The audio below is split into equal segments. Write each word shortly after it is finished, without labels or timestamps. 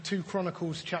2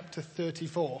 Chronicles chapter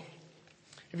 34.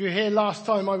 If you were here last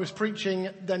time I was preaching,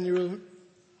 then you will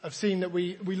have seen that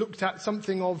we looked at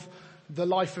something of the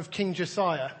life of King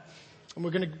Josiah. And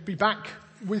we're going to be back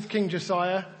with King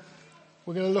Josiah.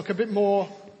 We're going to look a bit more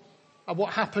at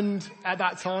what happened at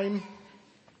that time.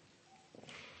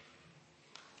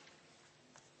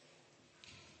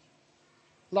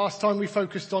 Last time we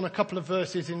focused on a couple of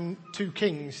verses in 2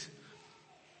 Kings.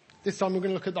 This time we're going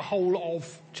to look at the whole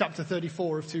of chapter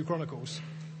 34 of 2 Chronicles.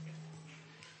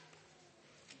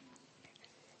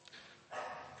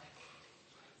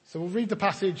 So we'll read the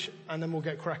passage and then we'll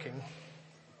get cracking.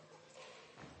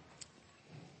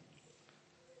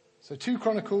 So 2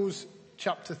 Chronicles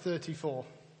chapter 34.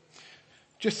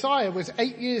 Josiah was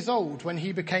 8 years old when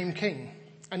he became king,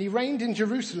 and he reigned in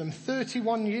Jerusalem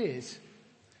 31 years.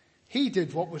 He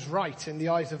did what was right in the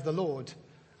eyes of the Lord,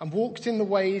 and walked in the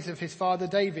ways of his father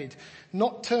David,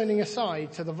 not turning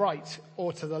aside to the right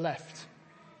or to the left.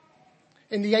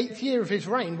 In the 8th year of his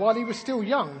reign, while he was still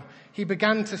young, he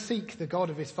began to seek the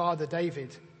God of his father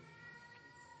David.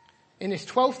 In his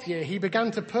 12th year, he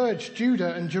began to purge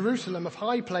Judah and Jerusalem of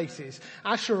high places,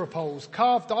 Asherah poles,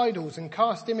 carved idols, and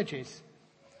cast images.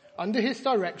 Under his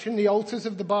direction, the altars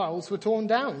of the Baals were torn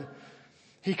down.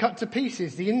 He cut to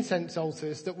pieces the incense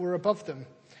altars that were above them,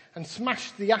 and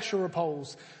smashed the Asherah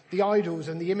poles, the idols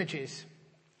and the images.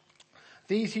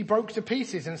 These he broke to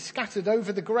pieces and scattered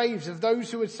over the graves of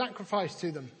those who had sacrificed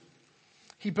to them.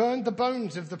 He burned the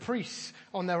bones of the priests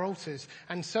on their altars,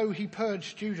 and so he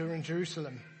purged Judah and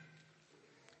Jerusalem.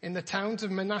 In the towns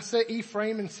of Manasseh,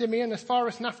 Ephraim and Simeon, as far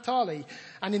as Naphtali,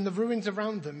 and in the ruins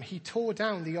around them, he tore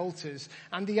down the altars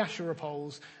and the Asherah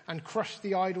poles, and crushed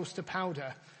the idols to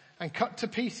powder, and cut to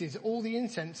pieces all the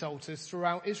incense altars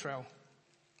throughout Israel.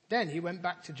 Then he went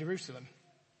back to Jerusalem.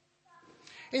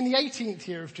 In the 18th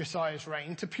year of Josiah's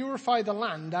reign, to purify the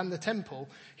land and the temple,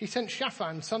 he sent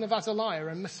Shaphan, son of Azaliah,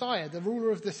 and Messiah, the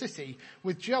ruler of the city,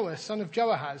 with Joah, son of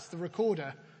Joahaz, the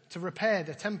recorder, to repair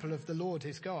the temple of the Lord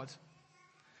his God.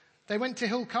 They went to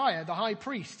Hilkiah, the high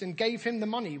priest, and gave him the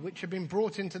money which had been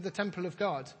brought into the temple of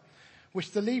God,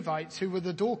 which the Levites, who were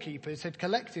the doorkeepers, had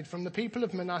collected from the people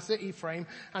of Manasseh, Ephraim,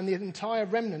 and the entire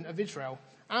remnant of Israel,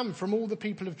 and from all the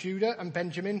people of Judah and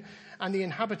Benjamin and the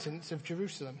inhabitants of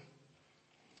Jerusalem.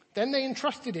 Then they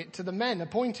entrusted it to the men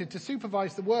appointed to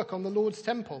supervise the work on the Lord's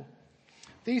temple.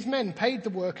 These men paid the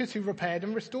workers who repaired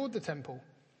and restored the temple.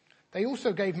 They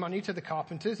also gave money to the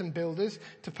carpenters and builders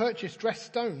to purchase dressed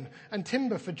stone and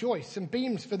timber for joists and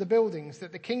beams for the buildings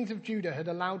that the kings of Judah had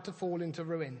allowed to fall into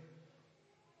ruin.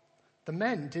 The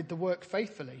men did the work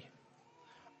faithfully.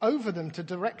 Over them to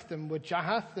direct them were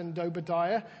Jahath and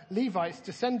Obadiah, Levites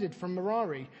descended from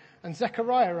Merari, and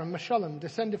Zechariah and Meshullam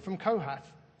descended from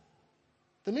Kohath.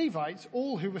 The Levites,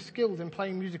 all who were skilled in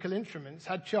playing musical instruments,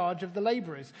 had charge of the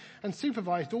laborers and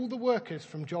supervised all the workers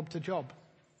from job to job.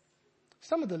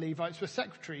 Some of the Levites were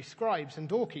secretaries, scribes, and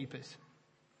doorkeepers.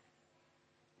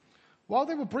 While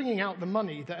they were bringing out the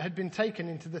money that had been taken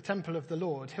into the temple of the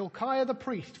Lord, Hilkiah the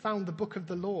priest found the book of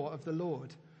the law of the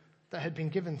Lord that had been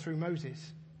given through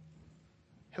Moses.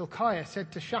 Hilkiah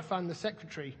said to Shaphan the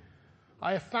secretary,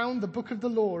 "I have found the book of the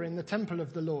law in the temple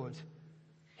of the Lord."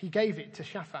 He gave it to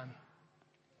Shaphan.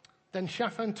 Then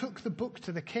Shaphan took the book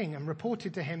to the king and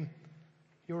reported to him,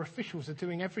 "Your officials are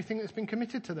doing everything that's been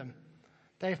committed to them.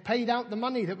 They have paid out the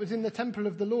money that was in the temple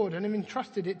of the Lord and have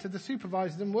entrusted it to the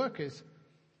supervisors and workers."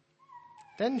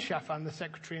 Then Shaphan the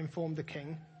secretary informed the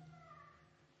king,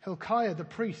 "Hilkiah the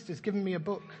priest has given me a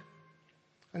book."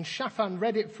 And Shaphan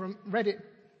read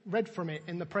from it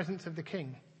in the presence of the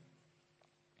king.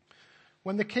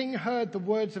 When the king heard the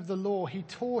words of the law, he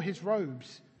tore his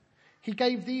robes. He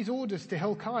gave these orders to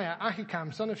Hilkiah,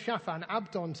 Ahikam, son of Shaphan,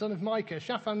 Abdon, son of Micah,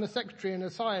 Shaphan the secretary, and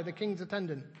Asaiah, the king's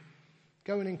attendant.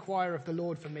 "Go and inquire of the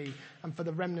Lord for me and for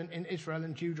the remnant in Israel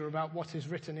and Judah about what is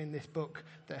written in this book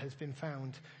that has been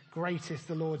found. Great is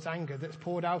the Lord's anger that's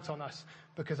poured out on us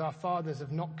because our fathers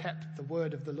have not kept the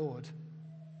word of the Lord.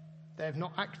 They have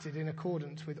not acted in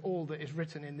accordance with all that is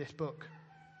written in this book."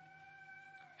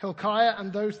 Hilkiah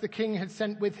and those the king had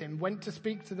sent with him went to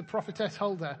speak to the prophetess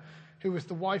Huldah, who was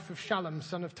the wife of Shallum,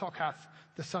 son of Tokhath,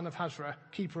 the son of Hazra,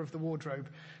 keeper of the wardrobe.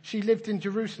 She lived in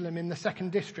Jerusalem in the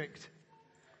 2nd district.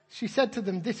 She said to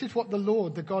them, "This is what the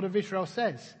Lord, the God of Israel,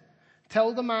 says.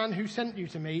 Tell the man who sent you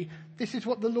to me, this is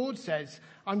what the Lord says.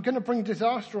 I'm going to bring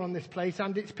disaster on this place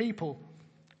and its people.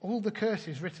 All the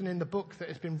curses written in the book that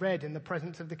has been read in the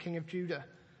presence of the king of Judah.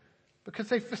 Because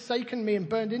they've forsaken me and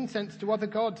burned incense to other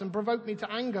gods and provoked me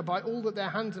to anger by all that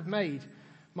their hands have made,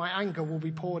 my anger will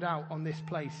be poured out on this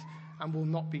place and will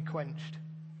not be quenched.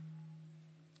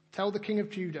 Tell the king of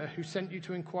Judah, who sent you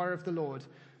to inquire of the Lord,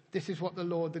 This is what the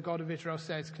Lord, the God of Israel,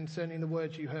 says concerning the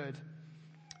words you heard.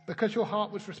 Because your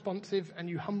heart was responsive and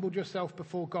you humbled yourself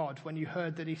before God when you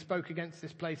heard that he spoke against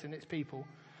this place and its people,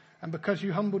 and because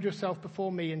you humbled yourself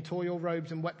before me and tore your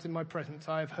robes and wept in my presence,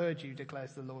 I have heard you,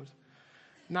 declares the Lord.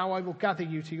 Now I will gather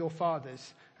you to your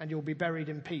fathers, and you'll be buried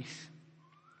in peace.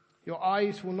 Your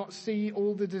eyes will not see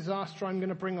all the disaster I'm going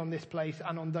to bring on this place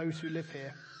and on those who live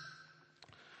here.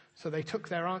 So they took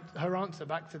her answer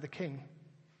back to the king.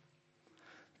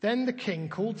 Then the king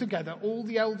called together all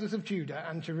the elders of Judah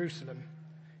and Jerusalem.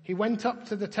 He went up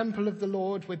to the temple of the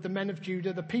Lord with the men of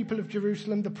Judah, the people of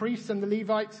Jerusalem, the priests and the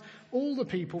Levites, all the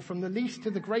people from the least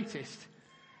to the greatest.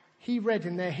 He read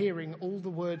in their hearing all the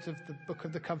words of the book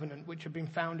of the covenant which had been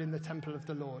found in the temple of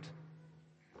the Lord.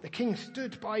 The king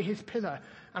stood by his pillar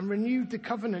and renewed the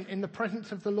covenant in the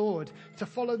presence of the Lord, to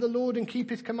follow the Lord and keep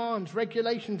his commands,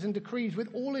 regulations and decrees with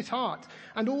all his heart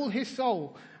and all his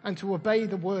soul, and to obey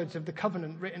the words of the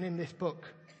covenant written in this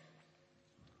book.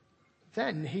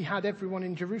 Then he had everyone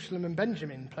in Jerusalem and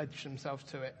Benjamin pledge themselves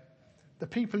to it. The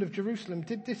people of Jerusalem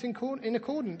did this in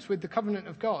accordance with the covenant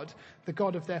of God, the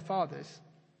God of their fathers.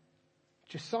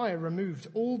 Josiah removed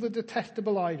all the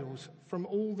detestable idols from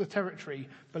all the territory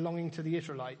belonging to the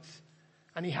Israelites,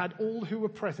 and he had all who were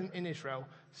present in Israel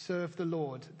serve the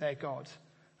Lord their God.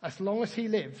 As long as he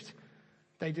lived,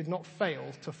 they did not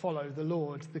fail to follow the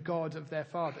Lord, the God of their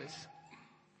fathers.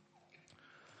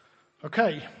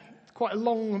 Okay, it's quite a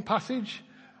long passage,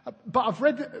 but I've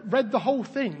read the whole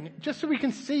thing just so we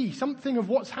can see something of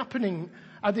what's happening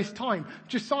at this time.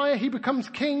 Josiah, he becomes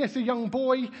king as a young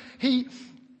boy.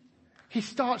 He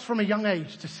starts from a young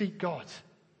age to seek God.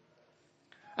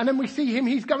 And then we see him,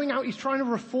 he's going out, he's trying to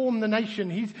reform the nation.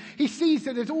 He sees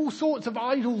that there's all sorts of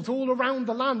idols all around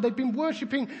the land. They've been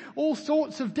worshipping all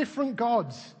sorts of different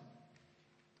gods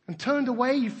and turned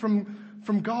away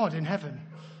from God in heaven.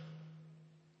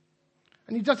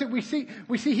 And he does it, we see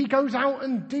he goes out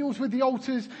and deals with the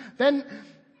altars. Then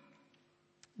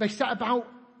they set about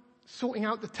sorting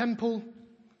out the temple.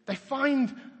 They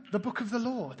find the book of the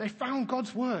law. They found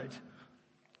God's word,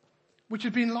 which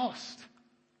had been lost.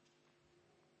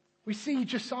 We see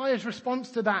Josiah's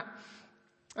response to that,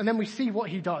 and then we see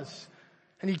what he does.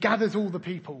 And he gathers all the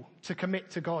people to commit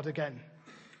to God again.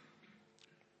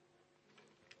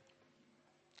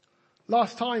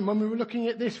 Last time when we were looking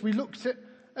at this, we looked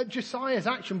at Josiah's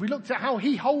action. We looked at how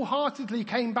he wholeheartedly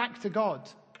came back to God.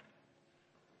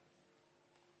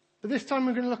 But this time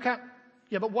we're going to look at,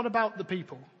 but what about the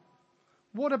people?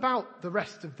 What about the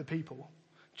rest of the people?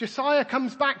 Josiah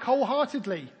comes back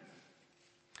wholeheartedly.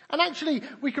 And actually,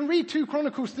 we can read 2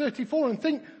 Chronicles 34 and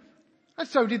think, and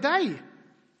so did they.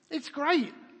 It's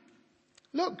great.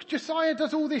 Look, Josiah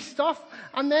does all this stuff,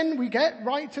 and then we get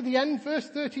right to the end, verse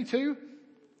 32.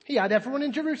 He had everyone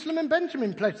in Jerusalem and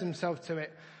Benjamin pledge themselves to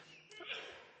it,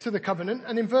 to the covenant.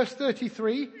 And in verse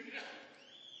 33,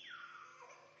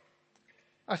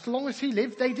 as long as he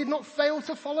lived, they did not fail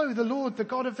to follow the Lord, the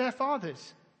God of their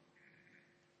fathers.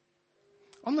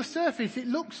 On the surface, it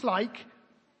looks like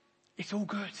it's all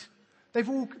good.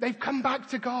 They've come back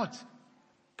to God.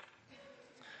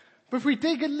 But if we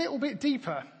dig a little bit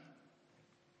deeper,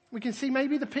 we can see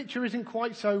maybe the picture isn't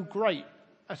quite so great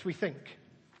as we think.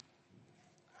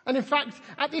 And in fact,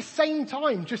 at this same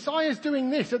time, Josiah's doing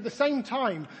this at the same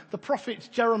time the prophets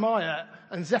Jeremiah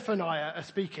and Zephaniah are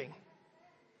speaking.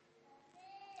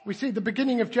 We see the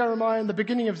beginning of Jeremiah and the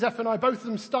beginning of Zephaniah, both of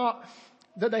them start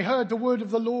that they heard the word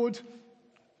of the Lord.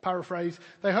 Paraphrase,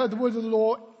 they heard the word of the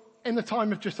Lord in the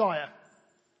time of Josiah,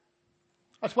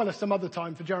 as well as some other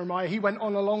time for Jeremiah. He went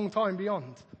on a long time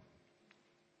beyond.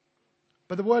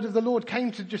 But the word of the Lord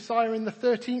came to Josiah in the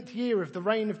 13th year of the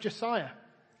reign of Josiah.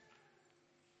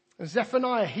 And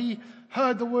Zephaniah, he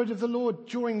heard the word of the Lord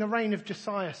during the reign of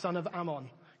Josiah, son of Ammon,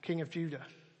 king of Judah.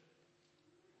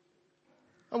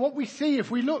 And what we see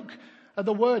if we look at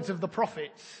the words of the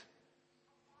prophets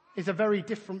is a very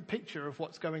different picture of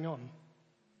what's going on.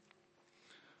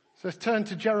 So let's turn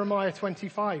to Jeremiah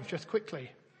 25 just quickly.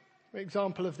 An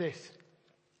example of this.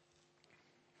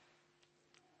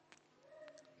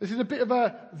 This is a bit of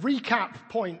a recap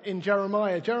point in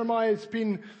Jeremiah. Jeremiah's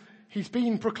been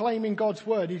proclaiming God's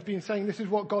word. He's been saying this is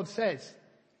what God says.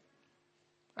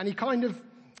 And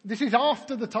this is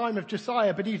after the time of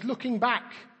Josiah, but he's looking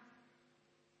back.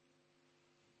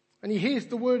 And he hears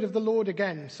the word of the Lord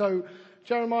again. So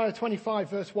Jeremiah 25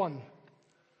 verse 1.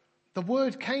 The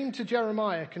word came to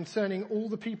Jeremiah concerning all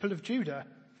the people of Judah,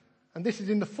 and this is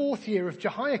in the 4th year of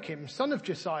Jehoiakim, son of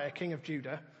Josiah, king of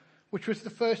Judah, which was the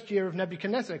 1st year of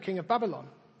Nebuchadnezzar, king of Babylon.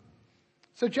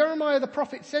 So Jeremiah the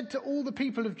prophet said to all the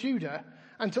people of Judah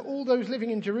and to all those living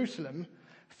in Jerusalem,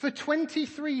 for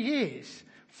 23 years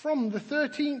from the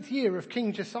 13th year of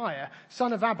King Josiah,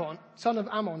 son of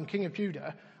Ammon, king of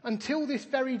Judah, until this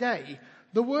very day,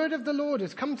 the word of the Lord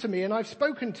has come to me, and I've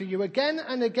spoken to you again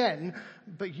and again,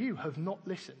 but you have not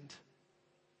listened.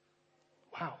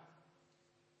 Wow.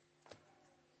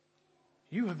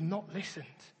 You have not listened.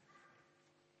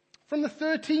 From the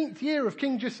 13th year of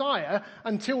King Josiah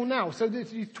until now, so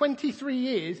there's 23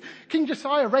 years, King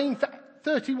Josiah reigned for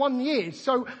 31 years,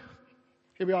 so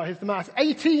here we are, here's the math.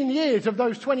 18 years of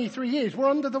those 23 years were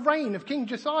under the reign of King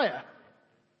Josiah.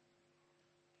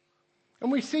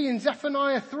 And we see in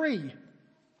Zephaniah 3.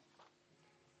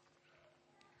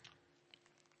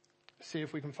 Let's see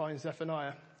if we can find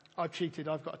Zephaniah. I've cheated,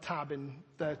 I've got a tab in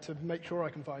there to make sure I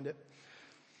can find it.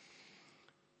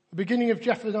 The beginning of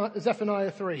Zephaniah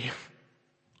 3.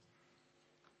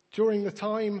 During the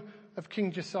time of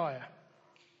King Josiah,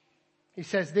 he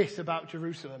says this about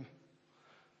Jerusalem.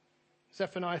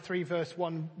 Zephaniah 3 verse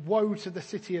 1, woe to the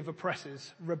city of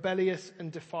oppressors, rebellious and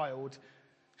defiled.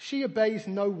 She obeys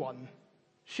no one.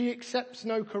 She accepts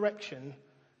no correction.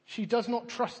 She does not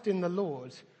trust in the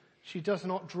Lord. She does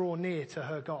not draw near to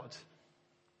her God.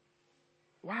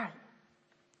 Wow.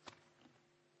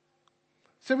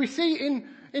 So we see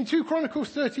in 2 Chronicles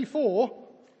 34,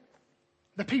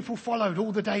 the people followed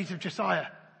all the days of Josiah.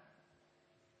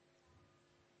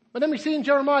 But then we see in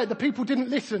Jeremiah, the people didn't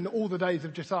listen all the days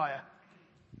of Josiah.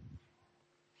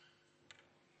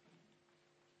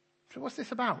 So what's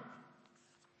this about?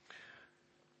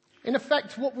 In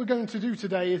effect, what we're going to do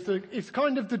today is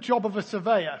kind of the job of a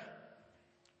surveyor.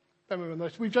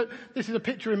 This is a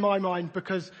picture in my mind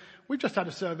because we've just had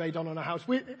a survey done on a house.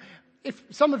 If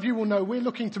some of you will know, we're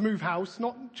looking to move house,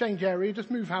 not change area,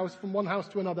 just move house from one house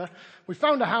to another. We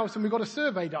found a house and we got a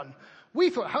survey done. We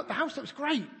thought, the house looks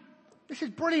great. This is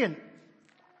brilliant.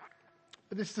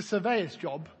 But it's the surveyor's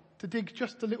job to dig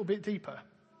just a little bit deeper.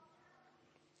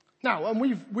 Now, and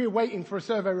we're waiting for a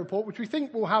survey report, which we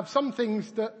think will have some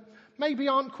things that maybe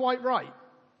aren't quite right.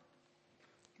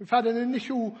 We've had an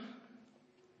initial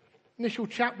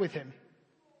chat with him.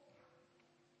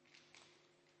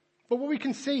 But what we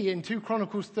can see in 2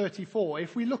 Chronicles 34,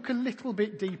 if we look a little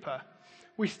bit deeper,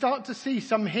 we start to see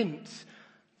some hints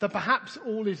that perhaps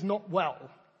all is not well.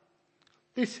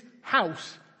 This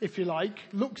house, if you like,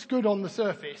 looks good on the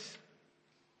surface.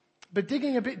 But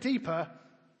digging a bit deeper,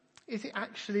 is it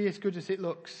actually as good as it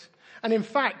looks? And in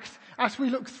fact, as we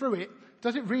look through it,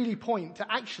 does it really point to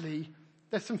actually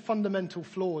there's some fundamental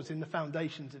flaws in the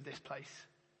foundations of this place?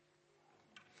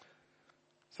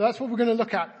 So that's what we're going to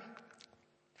look at.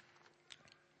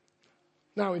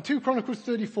 Now, in 2 Chronicles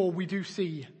 34,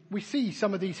 we see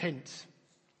some of these hints.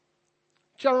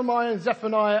 Jeremiah and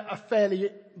Zephaniah are fairly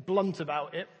blunt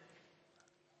about it.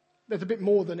 There's a bit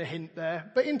more than a hint there.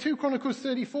 But in 2 Chronicles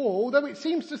 34, although it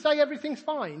seems to say everything's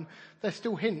fine, there's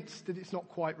still hints that it's not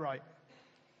quite right.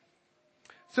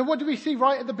 So what do we see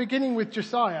right at the beginning with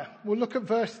Josiah? We'll look at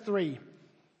verse 3.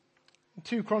 In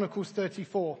 2 Chronicles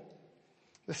 34.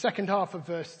 The second half of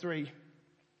verse 3.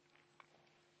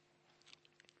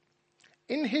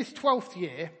 In his 12th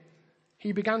year,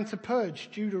 he began to purge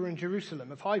Judah and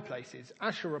Jerusalem of high places,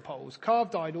 Asherah poles,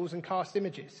 carved idols, and cast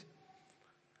images.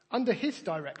 Under his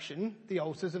direction, the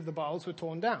altars of the Baals were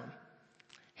torn down.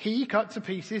 He cut to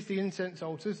pieces the incense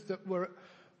altars that were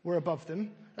above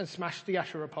them and smashed the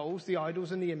Asherah poles, the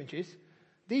idols, and the images.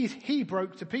 These he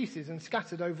broke to pieces and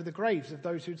scattered over the graves of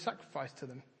those who'd sacrificed to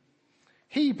them.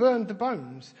 He burned the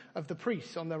bones of the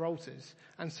priests on their altars,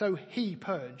 and so he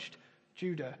purged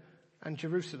Judah and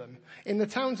Jerusalem. In the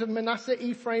towns of Manasseh,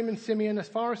 Ephraim, and Simeon, as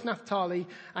far as Naphtali,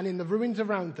 and in the ruins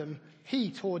around them,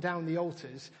 he tore down the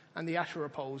altars and the Asherah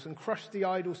poles, and crushed the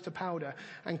idols to powder,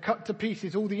 and cut to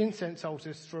pieces all the incense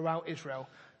altars throughout Israel.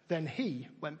 Then he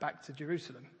went back to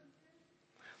Jerusalem.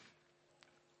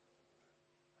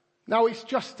 Now it's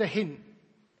just a hint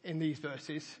in these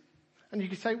verses. And you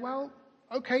could say, well,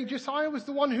 okay, Josiah was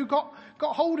the one who got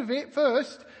hold of it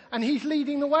first, and he's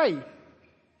leading the way.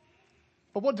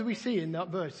 But what do we see in that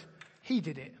verse? He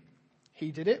did it.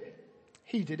 He did it.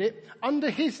 He did it. Under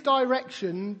his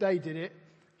direction, they did it.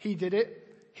 He did it.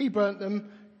 He burnt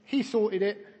them. He sorted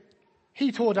it.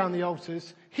 He tore down the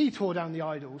altars. He tore down the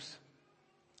idols.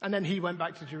 And then he went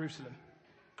back to Jerusalem.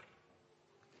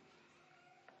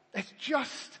 It's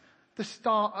just the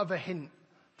start of a hint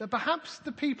that perhaps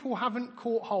the people haven't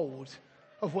caught hold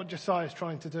of what Josiah is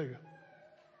trying to do.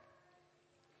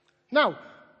 Now,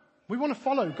 we want to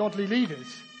follow godly leaders.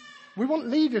 We want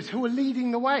leaders who are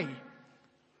leading the way.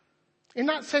 In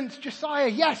that sense, Josiah,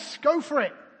 yes, go for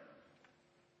it.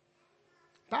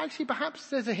 But actually, perhaps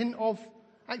there's a hint of,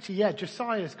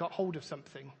 Josiah's got hold of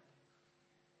something.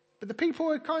 But the people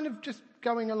are kind of just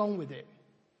going along with it.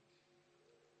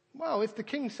 well, if the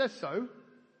king says so,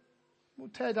 we'll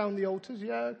tear down the altars.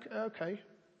 Yeah, okay.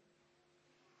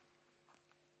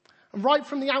 And right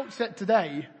from the outset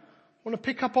today, I want to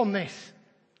pick up on this.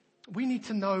 We need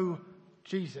to know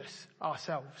Jesus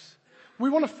ourselves. We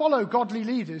want to follow godly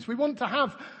leaders. We want to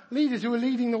have leaders who are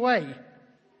leading the way.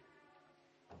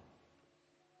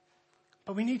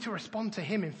 But we need to respond to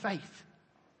him in faith.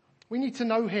 We need to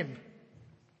know him.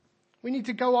 We need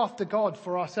to go after God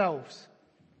for ourselves.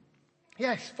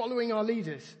 Yes, following our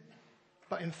leaders,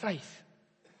 but in faith.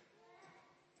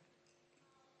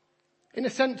 In a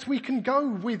sense, we can go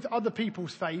with other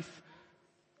people's faith.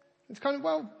 It's kind of,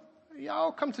 well, yeah,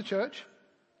 I'll come to church.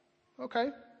 Okay,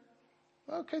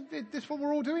 this is what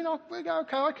we're all doing.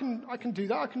 Okay, I can do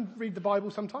that. I can read the Bible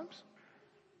sometimes.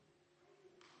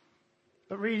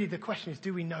 But really the question is,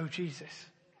 do we know Jesus?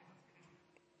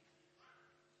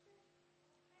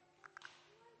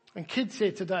 And kids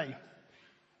here today,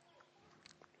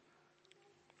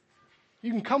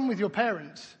 you can come with your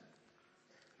parents.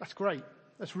 That's great.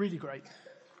 That's really great.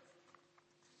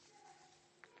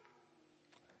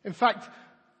 In fact,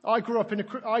 I grew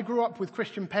up with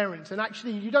Christian parents, and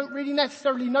actually you don't really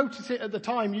necessarily notice it at the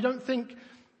time. You don't think,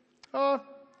 oh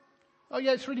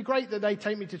yeah, it's really great that they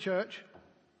take me to church.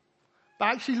 But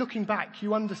actually looking back,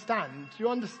 you understand.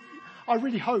 I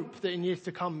really hope that in years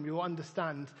to come you'll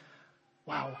understand,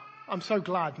 wow, I'm so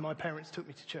glad my parents took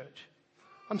me to church.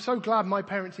 I'm so glad my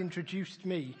parents introduced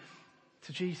me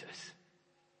to Jesus.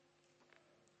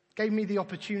 Gave me the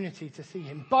opportunity to see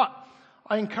him. But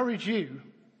I encourage you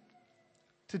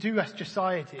to do as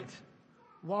Josiah did.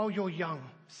 While you're young,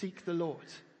 seek the Lord.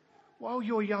 While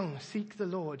you're young, seek the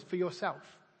Lord for yourself.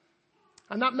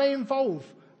 And that may involve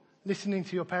listening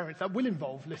to your parents. That will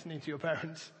involve listening to your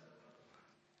parents.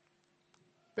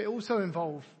 But it also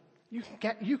involves,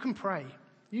 you can pray.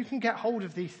 You can get hold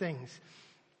of these things.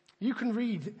 You can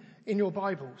read in your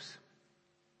Bibles.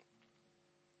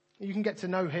 You can get to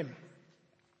know him.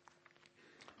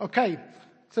 Okay,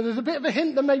 so there's a bit of a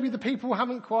hint that maybe the people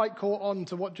haven't quite caught on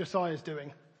to what Josiah's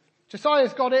doing.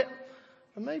 Josiah's got it,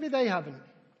 but maybe they haven't.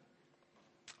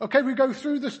 Okay, we go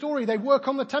through the story. They work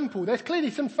on the temple. There's clearly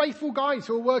some faithful guys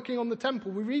who are working on the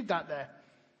temple. We read that there.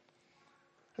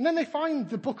 And then they find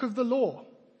the book of the law.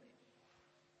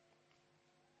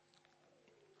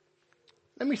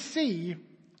 Then we see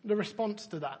the response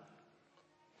to that.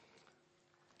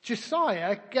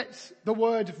 Josiah gets the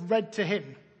word read to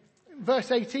him.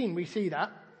 Verse 18, we see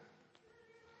that.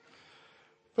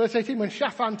 Verse 18, when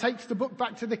Shaphan takes the book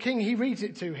back to the king, he reads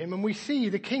it to him, and we see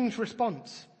the king's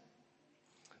response.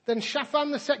 Then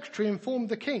Shaphan the secretary informed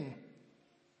the king,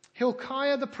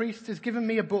 Hilkiah the priest has given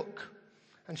me a book.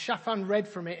 And Shaphan read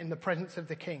from it in the presence of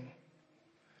the king.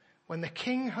 When the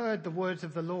king heard the words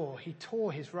of the law, he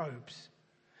tore his robes.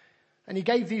 And he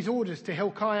gave these orders to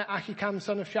Hilkiah, Ahikam,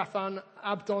 son of Shaphan,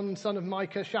 Abdon, son of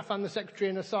Micah, Shaphan the secretary,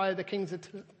 and Asaiah the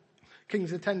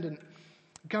king's attendant.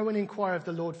 Go and inquire of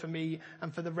the Lord for me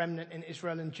and for the remnant in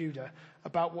Israel and Judah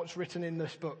about what's written in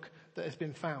this book that has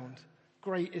been found.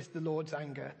 Great is the Lord's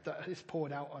anger that is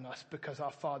poured out on us because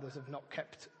our fathers have not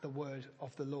kept the word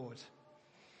of the Lord.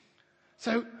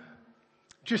 So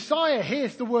Josiah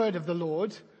hears the word of the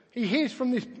Lord. He hears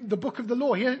from the book of the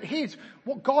law. He hears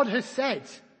what God has said.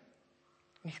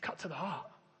 And he's cut to the heart.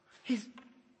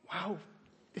 Wow,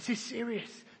 this is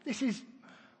serious. This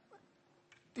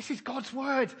is God's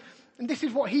word. And this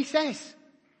is what he says.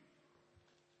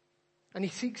 And he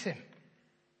seeks him.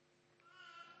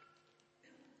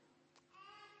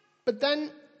 But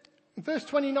then, in verse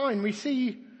 29, we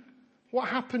see what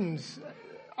happens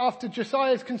after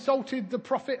Josiah's consulted the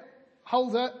prophetess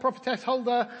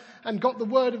Huldah,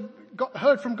 and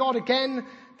heard from God again.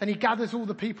 Then he gathers all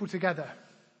the people together.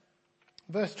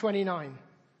 Verse 29.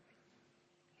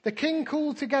 The king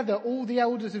called together all the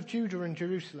elders of Judah and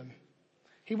Jerusalem.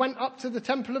 He went up to the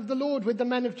temple of the Lord with the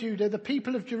men of Judah, the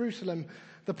people of Jerusalem,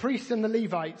 the priests and the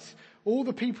Levites, all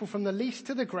the people from the least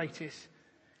to the greatest.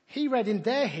 He read in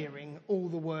their hearing all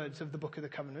the words of the book of the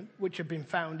covenant, which had been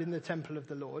found in the temple of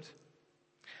the Lord.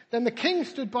 Then the king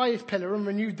stood by his pillar and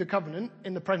renewed the covenant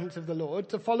in the presence of the Lord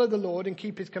to follow the Lord and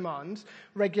keep his commands,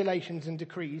 regulations and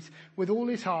decrees with all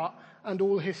his heart and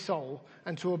all his soul,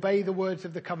 and to obey the words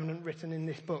of the covenant written in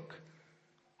this book.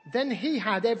 Then he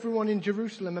had everyone in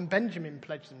Jerusalem and Benjamin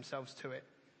pledge themselves to it.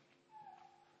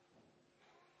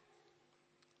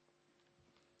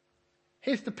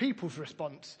 Here's the people's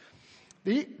response.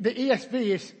 The ESV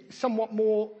is somewhat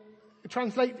more,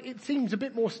 it seems a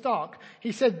bit more stark.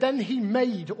 He said, then he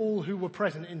made all who were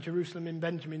present in Jerusalem and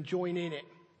Benjamin join in it.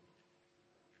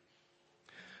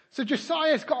 So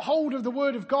Josiah's got hold of the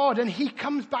word of God and he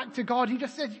comes back to God. He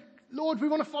just said, Lord, we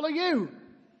want to follow you.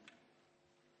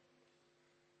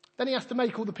 Then he has to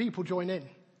make all the people join in.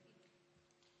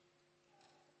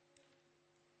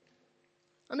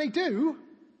 And they do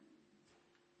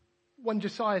when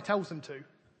Josiah tells them to.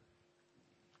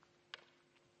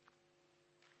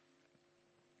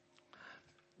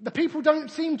 The people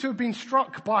don't seem to have been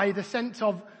struck by the sense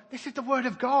of, this is the word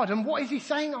of God, and what is he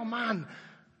saying? Oh man,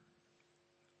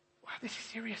 wow, this is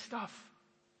serious stuff.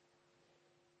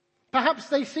 Perhaps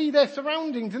they see their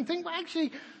surroundings and think, well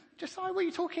actually, Josiah, what are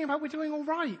you talking about? We're doing all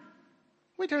right.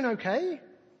 We're doing okay.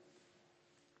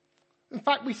 In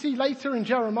fact, we see later in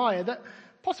Jeremiah that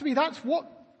possibly that's what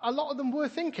a lot of them were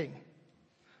thinking.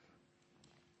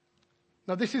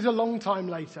 Now this is a long time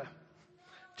later.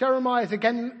 Jeremiah's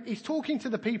again, he's talking to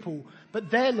the people,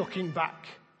 but they're looking back.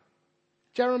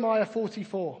 Jeremiah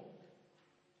 44,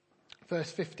 verse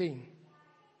 15.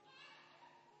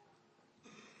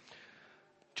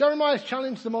 Jeremiah's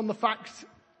challenged them on the fact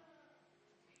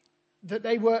that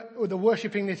they were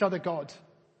worshipping this other god,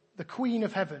 the Queen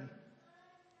of Heaven,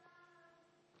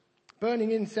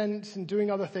 burning incense and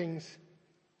doing other things.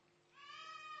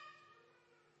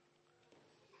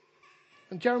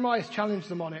 And Jeremiah's challenged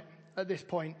them on it at this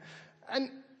point. And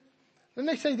then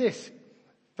they say this,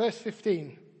 verse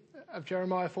 15 of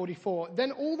Jeremiah 44,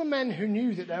 then all the men who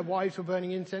knew that their wives were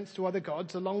burning incense to other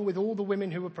gods, along with all the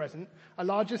women who were present, a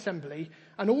large assembly,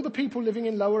 and all the people living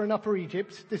in Lower and Upper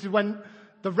Egypt, this is when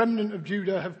the remnant of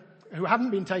Judah who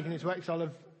haven't been taken into exile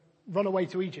have run away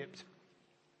to Egypt.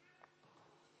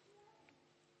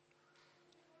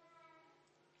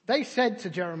 They said to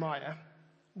Jeremiah,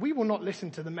 we will not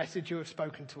listen to the message you have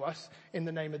spoken to us in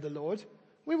the name of the Lord.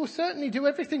 We will certainly do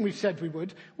everything we've said we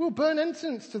would. We'll burn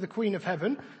incense to the Queen of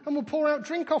Heaven and we'll pour out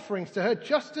drink offerings to her,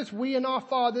 just as we and our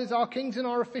fathers, our kings and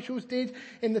our officials did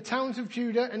in the towns of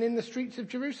Judah and in the streets of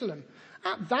Jerusalem.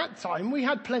 At that time we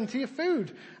had plenty of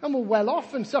food and were well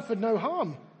off and suffered no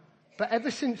harm. But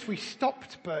ever since we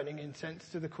stopped burning incense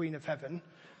to the Queen of Heaven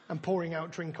and pouring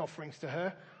out drink offerings to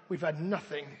her, we've had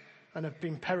nothing and have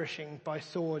been perishing by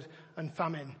sword and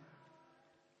famine.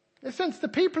 In a sense, the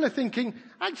people are thinking,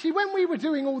 actually, when we were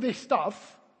doing all this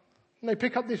stuff, and they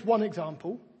pick up this one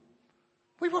example,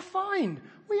 we were fine.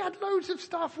 We had loads of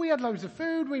stuff. We had loads of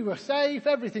food. We were safe.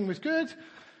 Everything was good.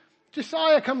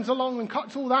 Josiah comes along and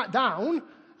cuts all that down,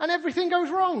 and everything goes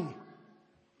wrong.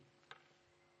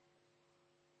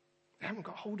 They haven't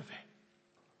got hold of it.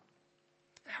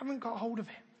 They haven't got hold of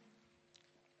it.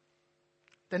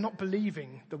 They're not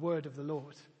believing the word of the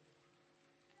Lord.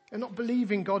 They're not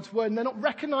believing God's word, and they're not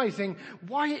recognizing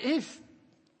why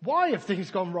have things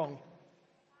gone wrong?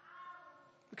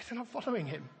 Because they're not following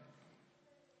him.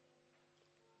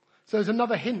 So there's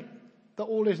another hint that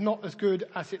all is not as good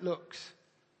as it looks.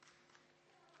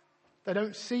 They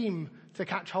don't seem to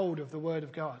catch hold of the word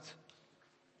of God.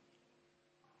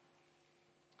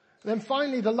 And then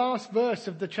finally, the last verse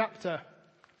of the chapter.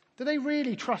 Do they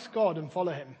really trust God and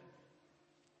follow him?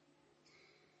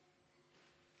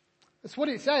 That's what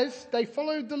it says. They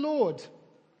followed the Lord.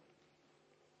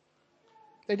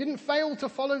 They didn't fail to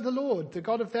follow the Lord, the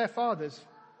God of their fathers,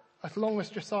 as long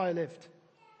as Josiah lived.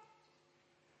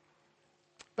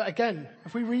 But again,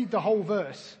 if we read the whole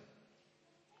verse,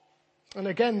 and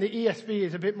again the ESV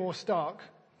is a bit more stark,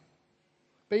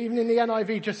 but even in the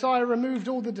NIV, Josiah removed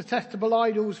all the detestable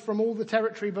idols from all the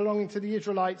territory belonging to the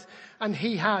Israelites, and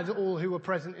he had all who were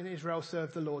present in Israel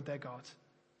serve the Lord their God.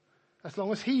 As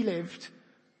long as he lived,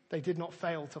 they did not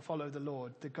fail to follow the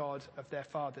Lord, the God of their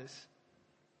fathers.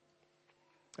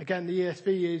 Again, the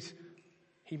ESV is,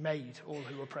 he made all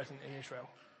who were present in Israel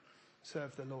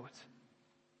serve the Lord.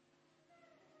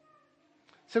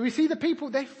 So we see the people,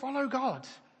 they follow God.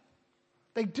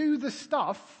 They do the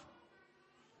stuff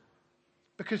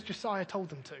because Josiah told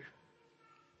them to.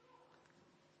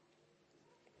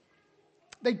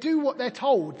 They do what they're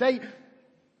told.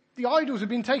 The idols have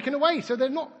been taken away, so they're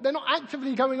not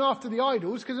actively going after the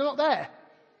idols because they're not there.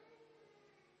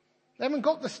 They haven't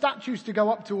got the statues to go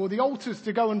up to or the altars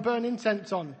to go and burn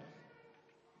incense on.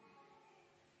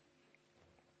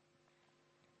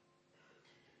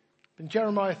 In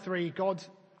Jeremiah 3, God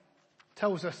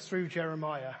tells us through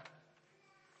Jeremiah,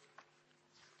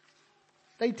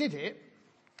 they did it.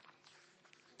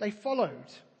 They followed.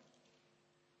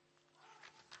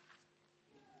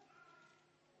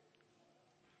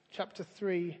 Chapter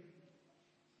 3,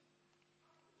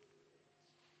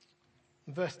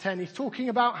 verse 10, he's talking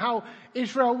about how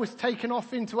Israel was taken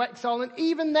off into exile, and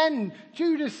even then,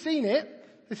 Judah's seen it.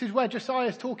 This is where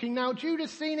Josiah's talking now.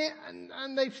 Judah's seen it,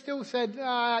 and they've still said,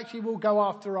 actually, we'll go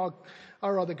after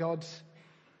our other gods.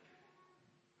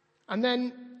 And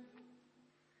then,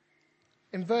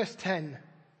 in verse 10,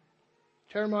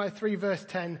 Jeremiah 3, verse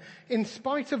 10, in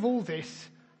spite of all this,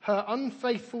 her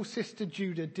unfaithful sister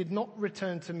Judah did not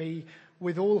return to me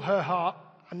with all her heart,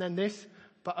 and then this,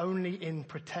 but only in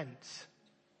pretense,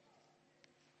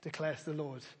 declares the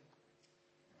Lord.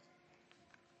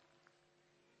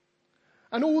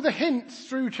 And all the hints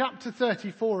through chapter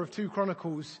 34 of 2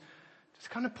 Chronicles just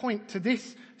kind of point to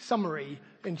this summary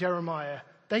in Jeremiah.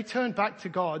 They turned back to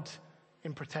God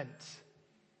in pretense.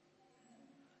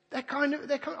 They're kind of,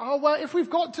 oh well, if we've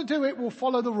got to do it, we'll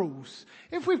follow the rules.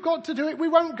 If we've got to do it, we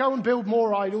won't go and build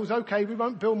more idols. Okay, we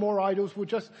won't build more idols.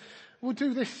 We'll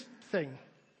do this thing.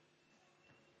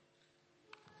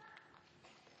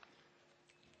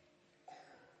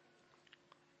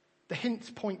 The hints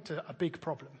point to a big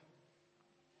problem.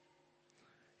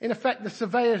 In effect, the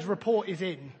surveyor's report is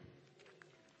in.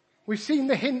 We've seen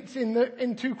the hints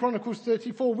in 2 Chronicles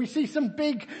 34. We see some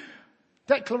big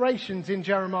declarations in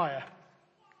Jeremiah.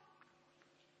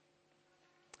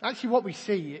 Actually, what we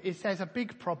see is there's a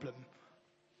big problem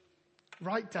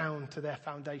right down to their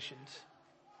foundations.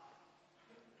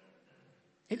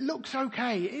 It looks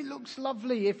okay. It looks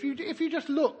lovely. If you just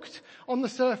looked on the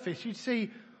surface, you'd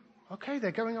see, okay, they're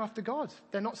going after God.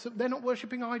 They're not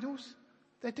worshipping idols.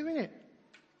 They're doing it.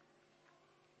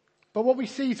 But what we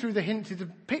see through the hints is a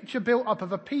picture built up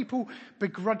of a people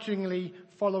begrudgingly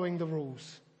following the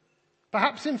rules.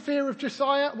 Perhaps in fear of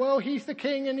Josiah. Well, he's the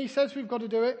king and he says we've got to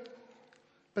do it.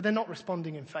 But they're not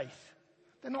responding in faith.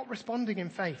 They're not responding in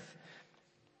faith.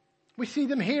 We see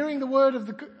them hearing the word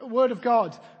of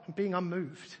God and being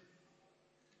unmoved.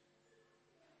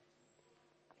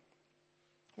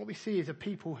 What we see is a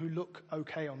people who look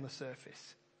okay on the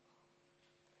surface.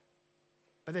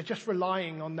 But they're just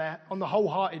relying on the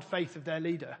wholehearted faith of their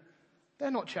leader.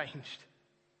 They're not changed.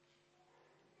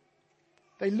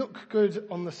 They look good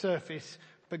on the surface,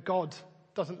 but God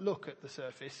doesn't look at the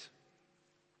surface.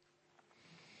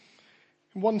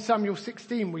 In 1 Samuel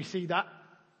 16 we see that.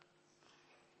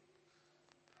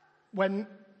 When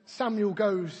Samuel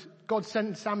goes, God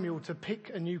sends Samuel to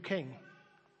pick a new king.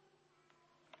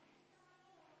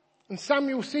 And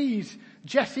Samuel sees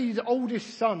Jesse's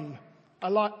oldest son,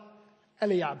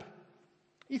 Eliab.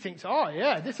 He thinks, oh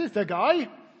yeah, this is the guy.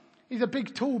 He's a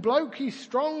big tall bloke, he's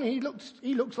strong, he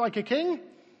looks like a king.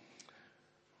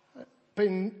 But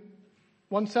in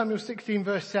 1 Samuel 16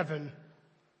 verse 7,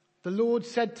 the Lord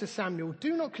said to Samuel,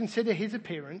 do not consider his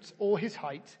appearance or his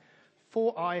height,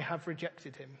 for I have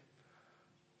rejected him.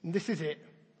 And this is it.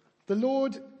 The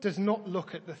Lord does not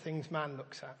look at the things man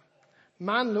looks at.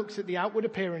 Man looks at the outward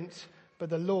appearance,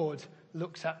 but the Lord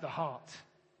looks at the heart.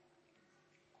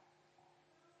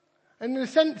 And in a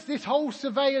sense, this whole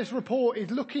surveyor's report is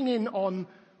looking in on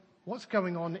what's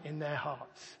going on in their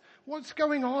hearts. What's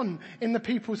going on in the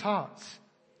people's hearts?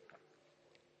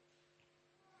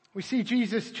 We see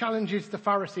Jesus challenges the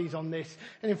Pharisees on this.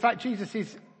 And in fact, Jesus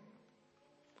is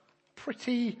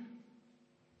pretty,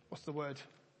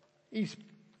 He's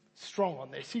strong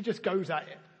on this. He just goes at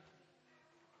it.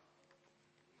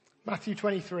 Matthew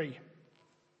 23.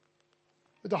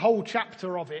 With the whole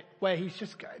chapter of it, where he's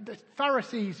just, the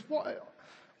Pharisees, what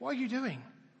are you doing?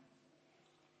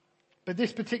 But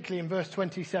this particularly in verse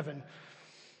 27.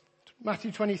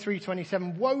 Matthew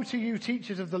 23:27. Woe to you,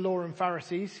 teachers of the law and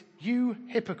Pharisees, you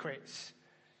hypocrites.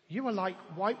 You are like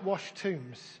whitewashed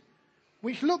tombs,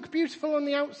 which look beautiful on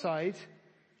the outside,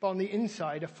 but on the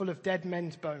inside are full of dead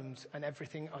men's bones and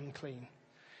everything unclean.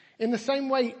 In the same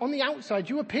way, on the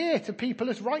outside you appear to people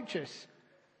as righteous,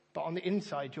 but on the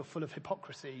inside you're full of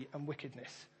hypocrisy and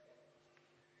wickedness.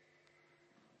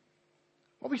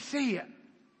 What we see,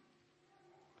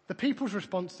 the people's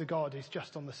response to God is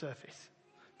just on the surface.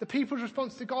 The people's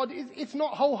response to God it's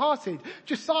not wholehearted.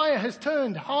 Josiah has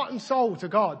turned heart and soul to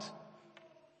God.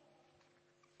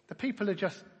 The people are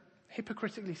just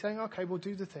hypocritically saying, okay, we'll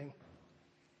do the thing.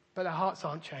 But their hearts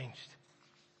aren't changed.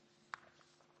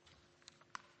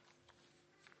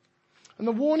 And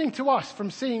the warning to us from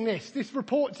seeing this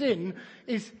report's in,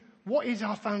 is what is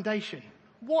our foundation?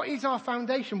 What is our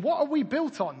foundation? What are we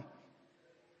built on?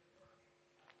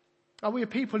 Are we a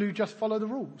people who just follow the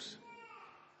rules?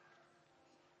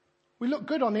 We look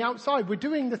good on the outside. We're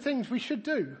doing the things we should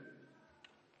do.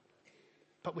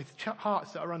 But with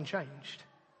hearts that are unchanged.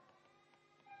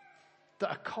 That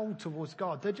are cold towards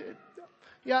God.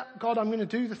 Yeah, God, I'm going to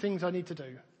do the things I need to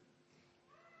do.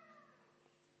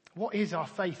 What is our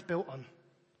faith built on?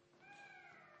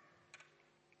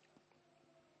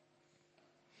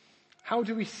 How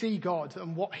do we see God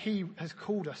and what He has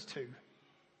called us to?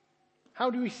 How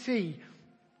do we see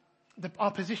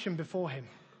our position before Him?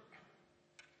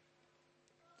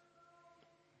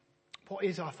 What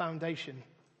is our foundation?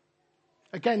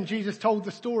 Again, Jesus told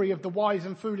the story of the wise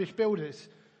and foolish builders.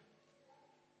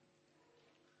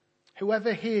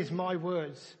 Whoever hears my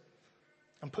words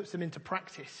and puts them into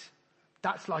practice,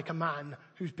 that's like a man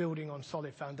who's building on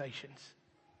solid foundations.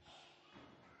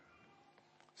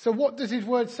 So what does his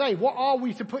word say? What are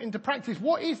we to put into practice?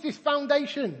 What is this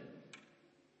foundation?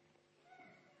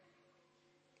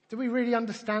 Do we really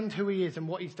understand who he is and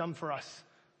what he's done for us?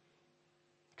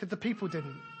 Because the people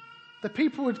didn't. The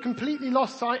people had completely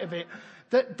lost sight of it.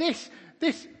 That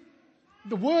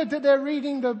the word that they're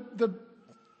reading,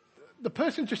 the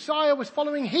person Josiah was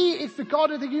following, he is the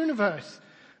God of the universe.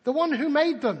 The one who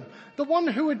made them. The one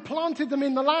who had planted them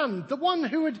in the land. The one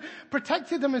who had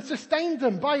protected them and sustained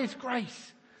them by his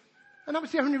grace. And that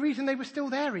was the only reason they were still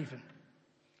there even.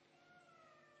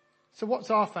 So what's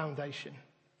our foundation?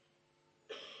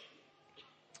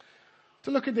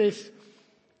 To look at this,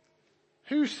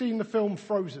 who's seen the film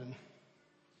Frozen?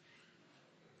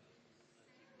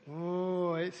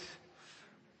 Oh, it's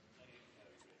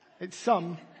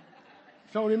some.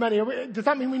 It's not really many. Does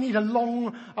that mean we need a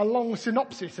long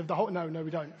synopsis of the whole? No,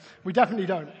 we don't. We definitely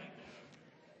don't.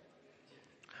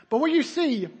 But what you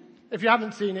see, if you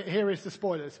haven't seen it, here is the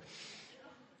spoilers.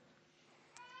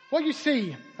 What you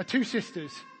see are two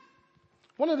sisters.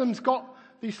 One of them's got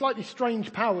these slightly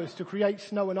strange powers to create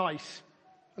snow and ice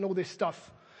and all this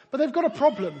stuff. But they've got a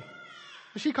problem.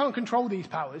 She can't control these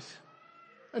powers.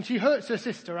 And she hurts her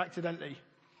sister accidentally.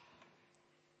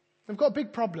 They've got a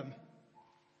big problem.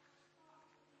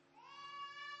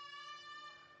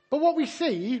 But what we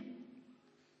see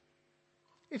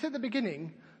is at the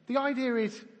beginning, the idea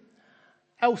is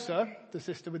Elsa, the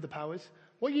sister with the powers,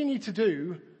 what you need to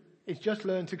do is just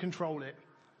learn to control it.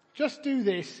 Just do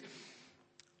this.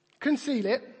 Conceal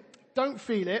it. Don't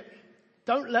feel it.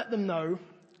 Don't let them know.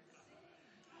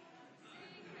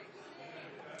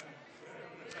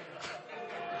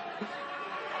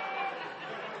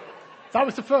 That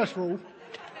was the first rule.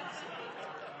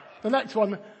 The next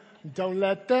one, don't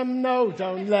let them know,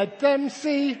 don't let them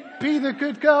see. Be the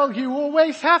good girl you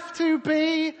always have to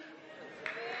be.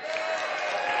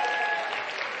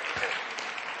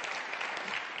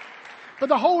 But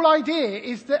the whole idea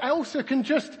is that Elsa can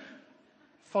just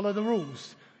follow the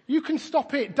rules. You can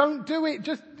stop it. Don't do it.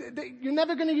 You're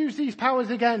never going to use these powers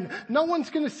again. No one's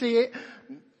going to see it.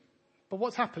 But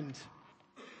what's happened?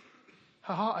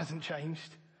 Her heart hasn't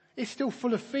changed. It's still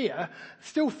full of fear.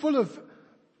 Still full of,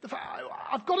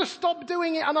 I've got to stop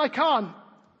doing it and I can't.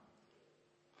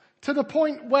 To the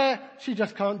point where she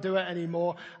just can't do it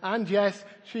anymore. And yes,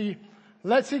 she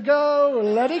lets it go,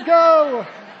 let it go.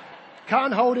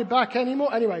 Can't hold it back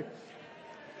anymore. Anyway,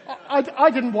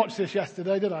 I didn't watch this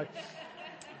yesterday, did I?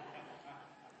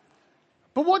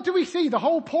 But what do we see? The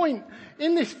whole point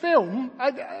in this film,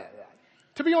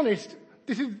 to be honest,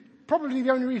 this is probably the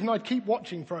only reason I'd keep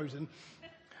watching Frozen.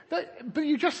 But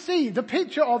you just see the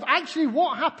picture of actually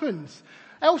what happens.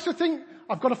 Elsa thinks,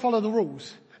 I've got to follow the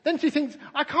rules. Then she thinks,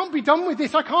 I can't be done with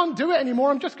this. I can't do it anymore.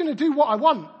 I'm just going to do what I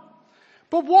want.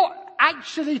 But what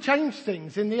actually changed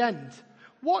things in the end?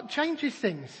 What changes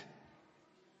things?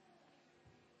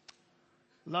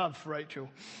 Love, Rachel.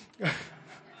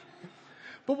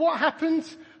 But what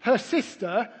happens? Her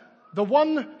sister, the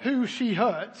one who she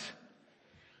hurt,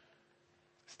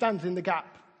 stands in the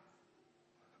gap.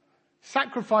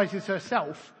 Sacrifices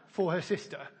herself for her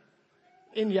sister.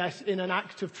 In an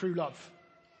act of true love.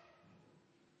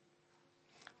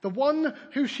 The one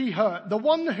who she hurt, the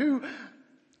one who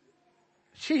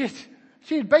she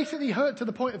had basically hurt to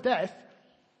the point of death,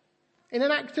 in an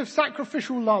act of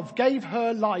sacrificial love, gave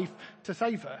her life to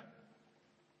save her.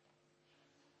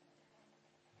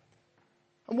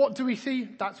 And what do we see?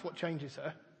 That's what changes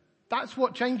her. That's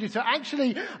what changes her.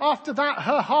 Actually, after that,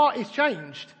 her heart is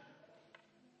changed.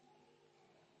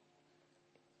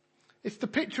 It's the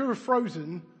picture of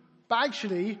Frozen, but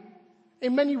actually,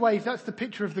 in many ways, that's the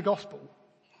picture of the gospel.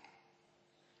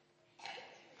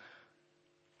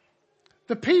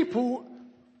 The people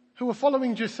who are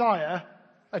following Josiah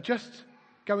are just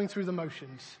going through the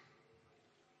motions.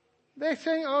 They're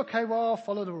saying, okay, well, I'll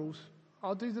follow the rules.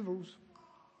 I'll do the rules.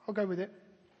 I'll go with it.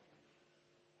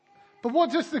 But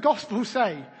what does the gospel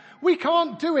say? We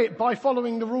can't do it by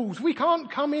following the rules. We can't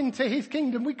come into his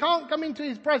kingdom. We can't come into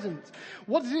his presence.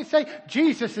 What does it say?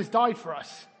 Jesus has died for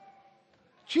us.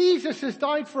 Jesus has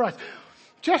died for us.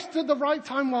 Just at the right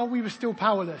time while we were still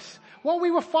powerless. While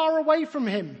we were far away from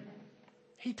him.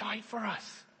 He died for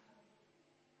us.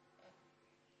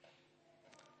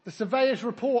 The surveyor's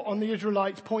report on the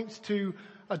Israelites points to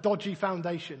a dodgy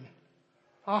foundation.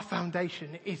 Our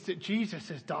foundation is that Jesus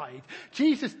has died.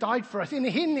 Jesus died for us. In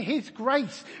his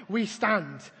grace we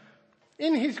stand.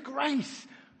 In his grace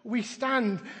we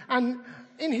stand. And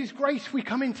in his grace we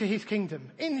come into his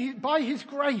kingdom. By his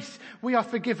grace we are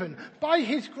forgiven. By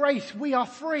his grace we are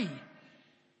free.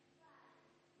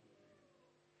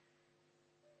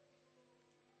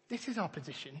 This is our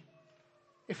position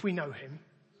if we know him,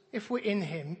 if we're in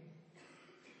him.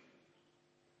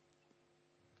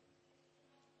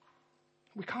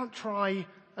 We can't try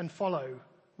and follow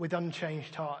with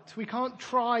unchanged hearts. We can't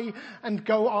try and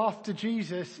go after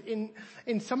Jesus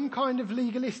in some kind of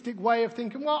legalistic way of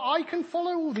thinking, well, I can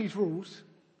follow all these rules.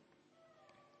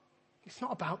 It's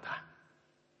not about that.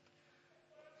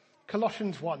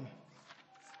 Colossians 1.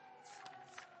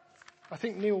 I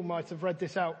think Neil might have read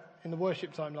this out in the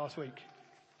worship time last week.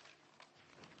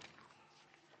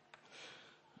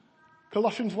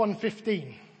 Colossians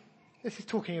 1:15. This is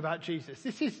talking about Jesus.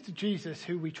 This is the Jesus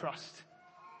who we trust.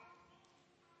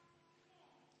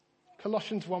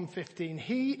 Colossians 1:15.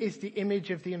 He is the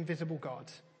image of the invisible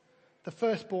God, the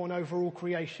firstborn over all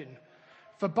creation.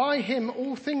 For by him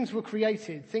all things were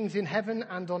created, things in heaven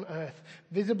and on earth,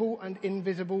 visible and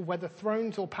invisible, whether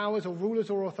thrones or powers or rulers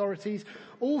or authorities.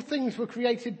 All things were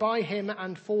created by him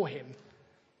and for him.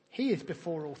 He is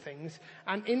before all things,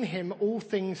 and in him all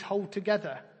things hold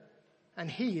together. And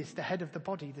he is the head of the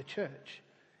body, the church.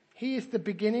 He is the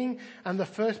beginning and the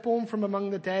firstborn from among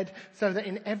the dead, so that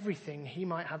in everything he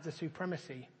might have the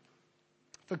supremacy.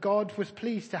 For God was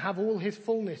pleased to have all his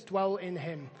fullness dwell in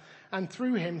him, and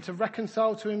through him to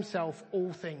reconcile to himself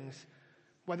all things,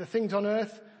 whether things on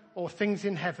earth or things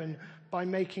in heaven, by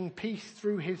making peace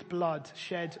through his blood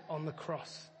shed on the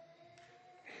cross.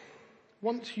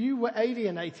 Once you were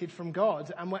alienated from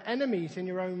God and were enemies in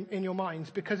your minds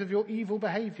because of your evil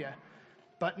behavior,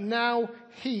 but now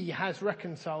he has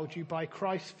reconciled you by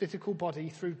Christ's physical body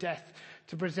through death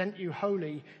to present you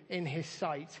holy in his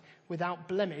sight, without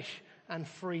blemish and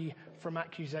free from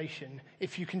accusation.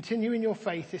 If you continue in your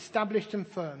faith, established and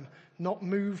firm, not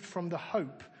moved from the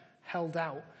hope held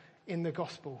out in the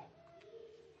gospel.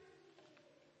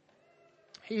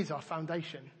 He is our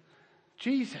foundation.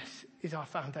 Jesus is our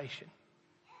foundation.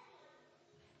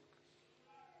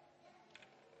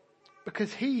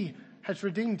 Because he has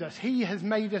redeemed us. He has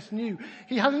made us new.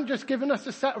 He hasn't just given us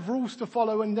a set of rules to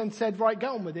follow and then said, right, get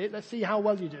on with it. Let's see how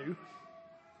well you do.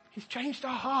 He's changed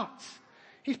our hearts.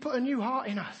 He's put a new heart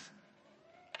in us.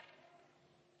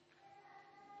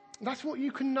 That's what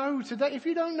you can know today. If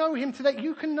you don't know him today,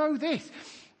 you can know this,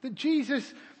 that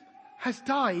Jesus has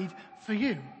died for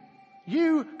you.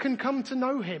 You can come to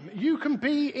know him. You can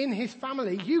be in his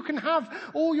family. You can have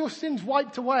all your sins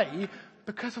wiped away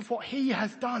because of what he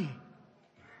has done.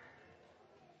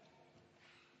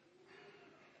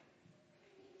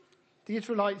 The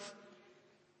Israelites,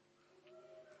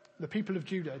 the people of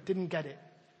Judah, didn't get it.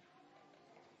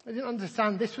 They didn't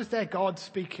understand this was their God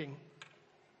speaking.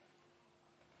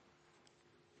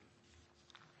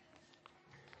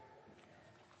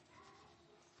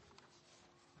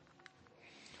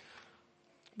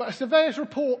 But a surveyor's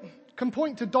report can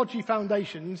point to dodgy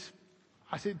foundations,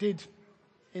 as it did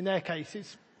in their case.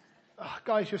 It's,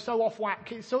 guys, you're so off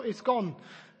whack. It's gone.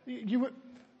 You're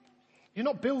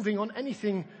not building on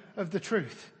anything of the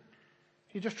truth.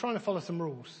 You're just trying to follow some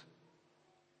rules.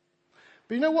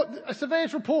 But you know what? A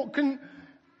surveyor's report can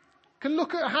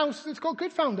look at a house that's got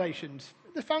good foundations.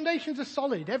 The foundations are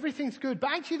solid. Everything's good.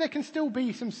 But actually there can still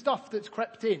be some stuff that's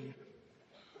crept in.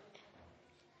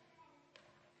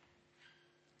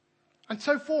 And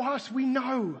so for us, we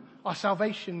know our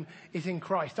salvation is in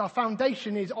Christ. Our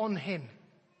foundation is on him.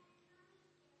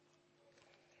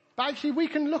 But actually we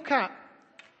can look at,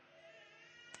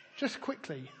 just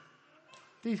quickly,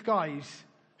 these guys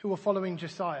who were following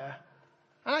Josiah.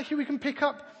 And actually we can pick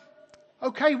up,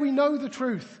 okay, we know the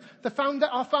truth.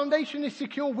 Our foundation is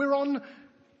secure.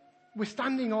 We're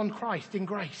standing on Christ in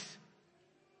grace.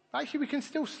 But actually we can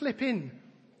still slip in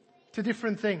to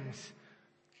different things.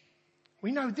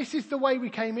 We know this is the way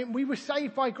we came in. We were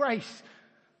saved by grace.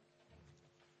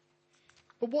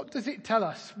 But what does it tell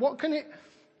us? What can it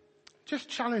just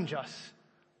challenge us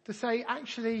to say,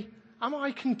 actually, am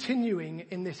I continuing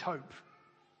in this hope?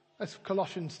 As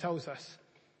Colossians tells us.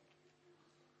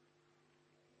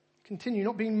 Continue,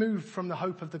 not being moved from the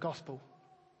hope of the gospel.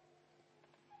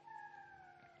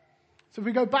 So if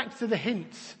we go back to the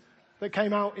hints that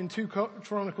came out in 2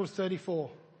 Chronicles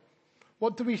 34.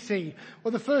 What do we see?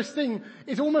 Well, the first thing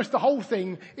is almost the whole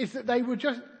thing is that they were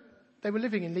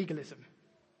living in legalism.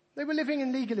 They were living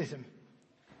in legalism.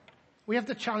 We have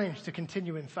the challenge to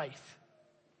continue in faith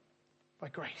by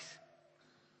grace.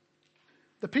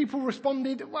 The people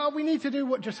responded, well, we need to do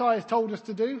what Josiah's told us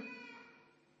to do.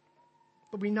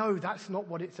 But we know that's not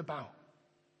what it's about.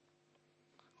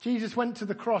 Jesus went to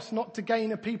the cross not to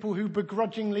gain a people who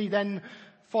begrudgingly then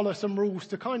follow some rules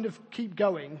to kind of keep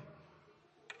going.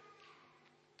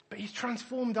 But he's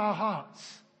transformed our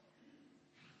hearts.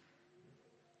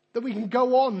 That we can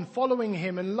go on following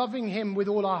him and loving him with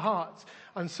all our hearts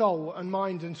and soul and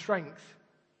mind and strength.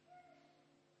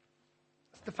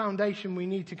 That's the foundation we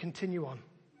need to continue on.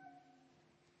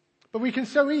 But we can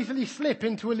so easily slip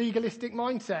into a legalistic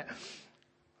mindset.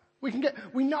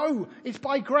 We know it's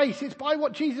by grace, it's by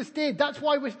what Jesus did. That's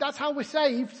how we're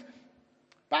saved.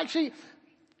 But actually,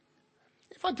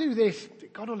 if I do this,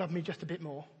 God will love me just a bit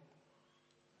more.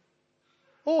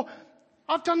 Or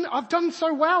I've done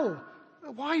so well.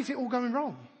 Why is it all going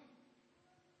wrong?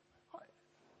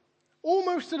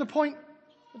 Almost to the point,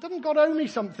 doesn't God owe me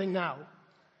something now?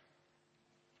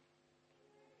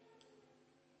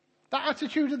 That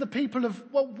attitude of the people of,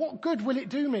 well, what good will it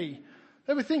do me?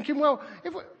 They were thinking, well,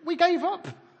 if we gave up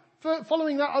for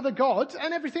following that other God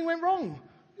and everything went wrong.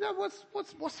 You know,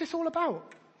 what's this all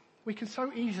about? We can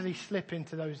so easily slip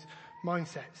into those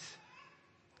mindsets.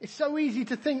 It's so easy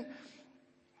to think,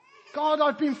 God,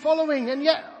 I've been following, and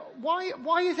yet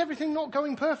why is everything not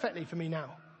going perfectly for me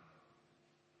now?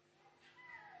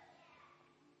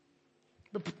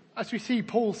 But as we see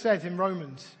Paul says in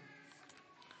Romans,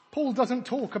 Paul doesn't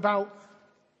talk about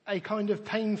a kind of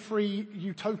pain-free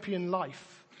utopian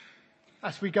life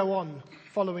as we go on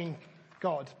following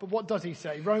God. But what does he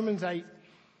say? Romans 8.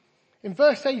 In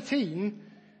verse 18,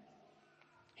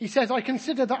 he says, I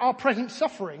consider that our present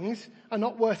sufferings are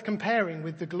not worth comparing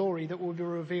with the glory that will be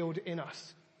revealed in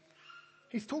us.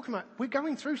 He's talking about, we're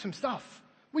going through some stuff.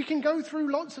 We can go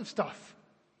through lots of stuff.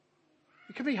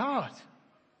 It can be hard.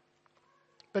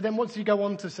 But then what does he go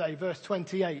on to say? Verse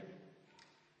 28.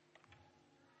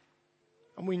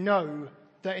 And we know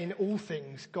that in all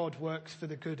things God works for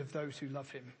the good of those who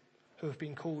love him, who have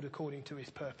been called according to his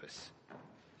purpose.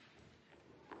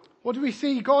 What do we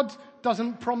see? God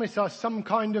doesn't promise us some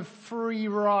kind of free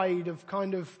ride of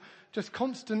kind of just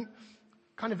constant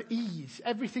kind of ease.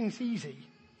 Everything's easy.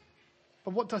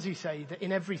 But what does he say? That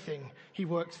in everything he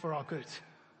works for our good.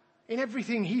 In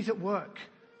everything he's at work.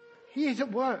 He is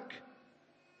at work.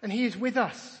 And he is with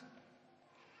us.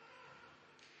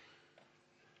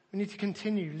 We need to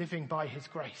continue living by his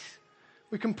grace.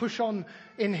 We can push on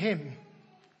in him.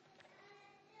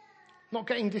 Not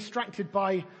getting distracted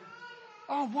by,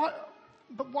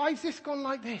 but why has this gone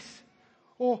like this?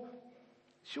 Or,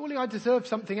 surely I deserve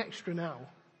something extra now.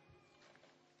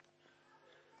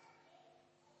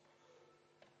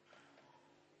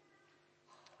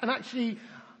 And actually,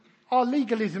 our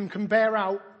legalism can bear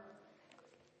out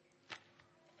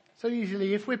so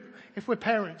easily. If we're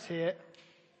parents here,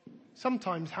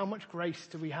 sometimes how much grace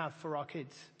do we have for our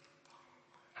kids?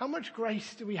 How much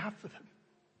grace do we have for them?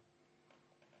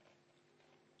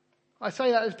 I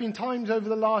say that there's been times over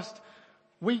the last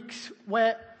weeks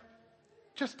where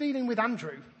just dealing with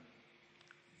Andrew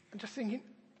and just thinking,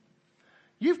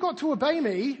 you've got to obey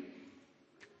me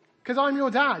because I'm your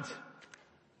dad.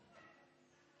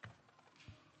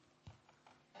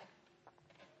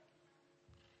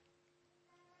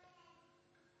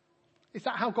 Is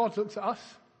that how God looks at us?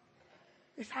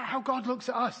 Is that how God looks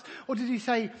at us? Or does he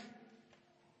say,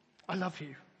 I love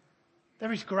you.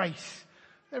 There is grace.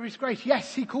 There is grace.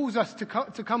 Yes, he calls us to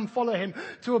come follow him,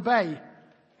 to obey,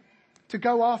 to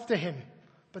go after him.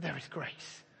 But there is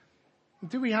grace. And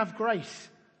do we have grace?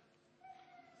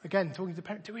 Again, talking to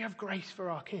parents, do we have grace for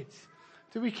our kids?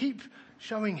 Do we keep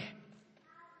showing it?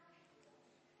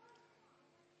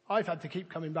 I've had to keep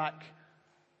coming back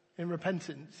in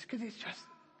repentance because it's just,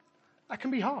 that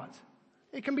can be hard.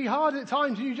 It can be hard at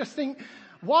times. You just think,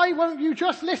 why won't you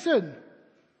just listen?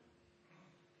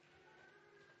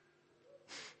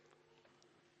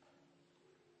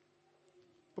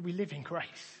 But we live in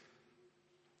grace.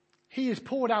 He has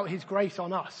poured out his grace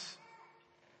on us.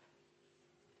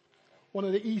 One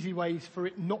of the easy ways for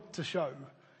it not to show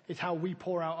is how we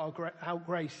pour out our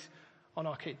grace on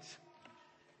our kids.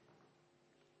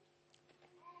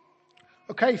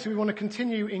 Okay, so we want to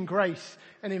continue in grace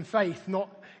and in faith, not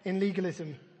in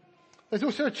legalism. There's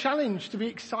also a challenge to be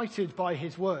excited by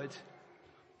his word.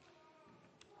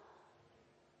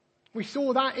 We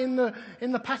saw that in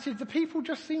the passage. The people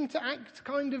just seemed to act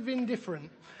kind of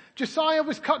indifferent. Josiah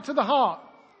was cut to the heart,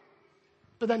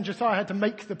 but then Josiah had to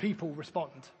make the people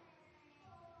respond.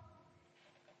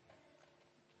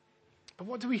 But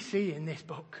what do we see in this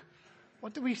book?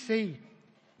 What do we see?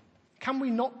 Can we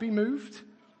not be moved?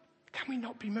 Can we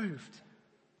not be moved?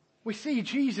 We see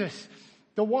Jesus,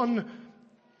 the one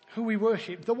who we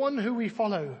worship, the one who we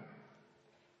follow.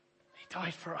 He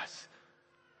died for us.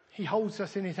 He holds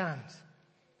us in his hands.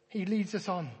 He leads us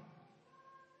on.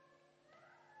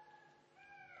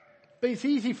 But it's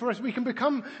easy for us. We can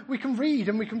read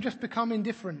and we can just become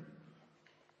indifferent.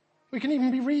 We can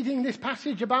even be reading this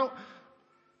passage about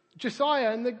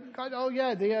Josiah and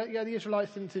the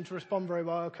Israelites didn't seem to respond very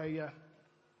well. Okay, yeah,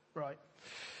 right.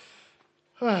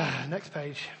 Next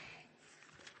page.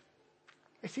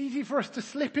 It's easy for us to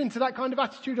slip into that kind of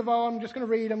attitude of, I'm just going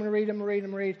to read, I'm going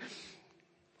to read.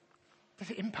 Does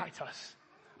it impact us?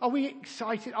 Are we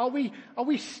excited? Are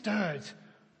we stirred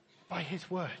by his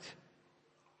word?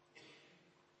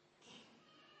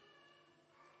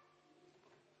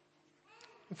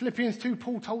 In Philippians 2,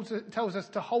 Paul tells us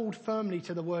to hold firmly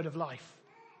to the word of life.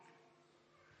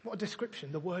 What a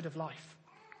description, the word of life.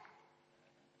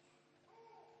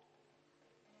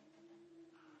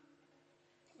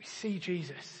 We see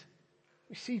Jesus.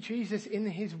 We see Jesus in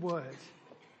his word.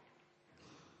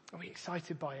 Are we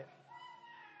excited by it?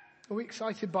 Are we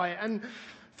excited by it? And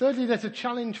thirdly, there's a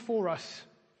challenge for us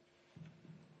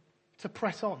to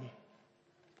press on.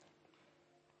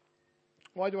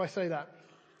 Why do I say that?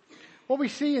 What we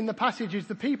see in the passage is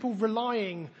the people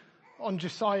relying on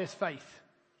Josiah's faith.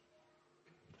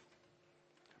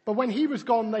 But when he was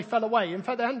gone, they fell away. In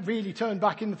fact, they hadn't really turned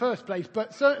back in the first place,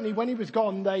 but certainly when he was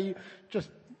gone, they just,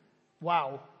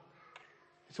 wow,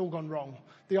 it's all gone wrong.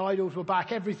 The idols were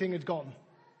back, everything had gone.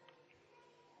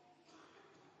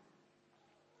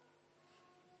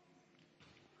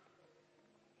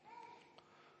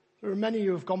 There are many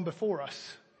who have gone before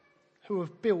us who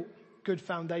have built good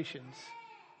foundations.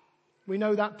 We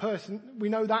know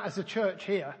that as a church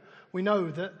here. We know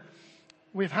that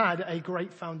we've had a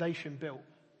great foundation built.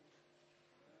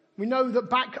 We know that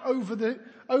back over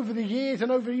the years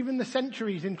and over even the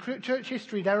centuries in church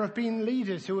history, there have been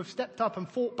leaders who have stepped up and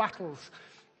fought battles.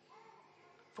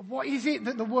 But what is it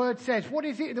that the word says? What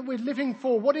is it that we're living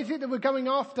for? What is it that we're going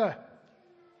after?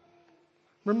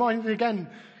 Reminded again,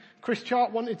 Chris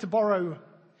Chart wanted to borrow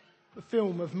the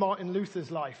film of Martin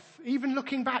Luther's life. Even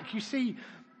looking back, you see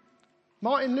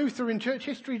Martin Luther in church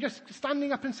history just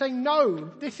standing up and saying,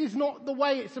 no, this is not the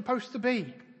way it's supposed to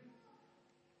be.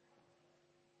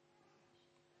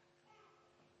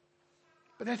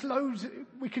 But there's loads,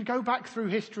 we could go back through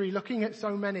history looking at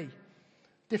so many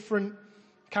different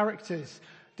characters,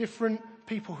 different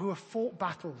people who have fought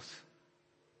battles.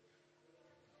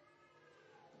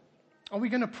 Are we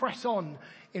going to press on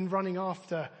in running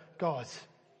after God?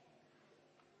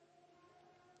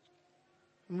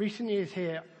 In recent years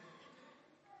here,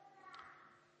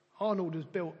 Arnold has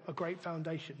built a great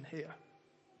foundation here.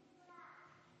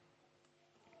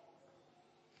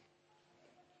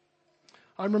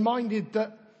 I'm reminded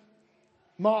that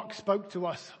Mark spoke to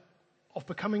us of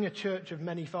becoming a church of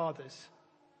many fathers.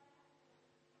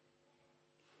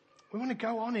 We want to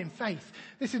go on in faith.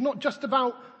 This is not just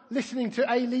about listening to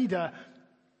a leader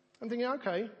and thinking,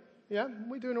 okay, yeah,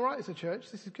 we're doing all right as a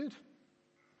church. This is good.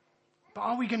 But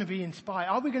are we going to be inspired?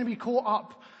 Are we going to be caught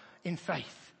up in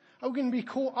faith? Are we going to be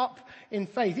caught up in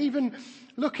faith? Even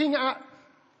looking at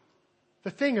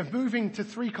the thing of moving to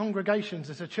 3 congregations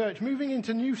as a church, moving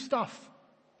into new stuff.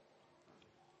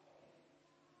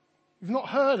 We've not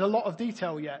heard a lot of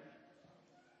detail yet.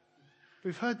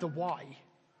 We've heard the why.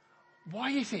 Why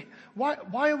is it?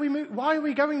 Why are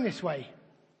we going this way?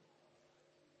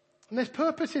 And there's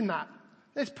purpose in that.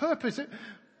 There's purpose.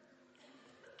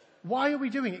 Why are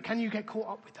we doing it? Can you get caught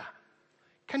up with that?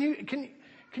 Can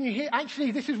you hear?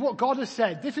 Actually, this is what God has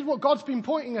said. This is what God's been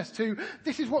pointing us to.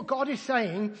 This is what God is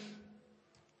saying.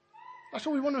 That's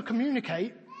what we want to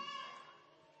communicate.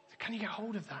 So can you get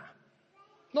hold of that?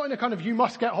 Not in a kind of, you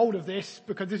must get hold of this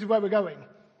because this is where we're going.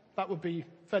 That would be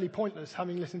fairly pointless,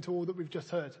 having listened to all that we've just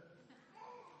heard.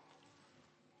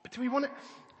 But do we want it?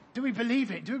 Do we believe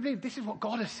it? Do we believe this is what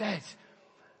God has said?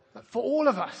 For all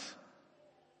of us.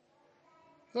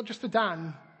 Not just for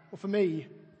Dan or for me.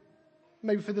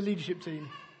 Maybe for the leadership team.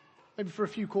 Maybe for a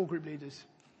few core group leaders.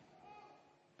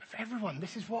 But for everyone,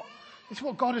 this is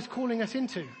what God is calling us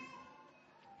into.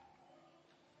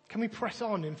 Can we press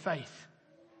on in faith?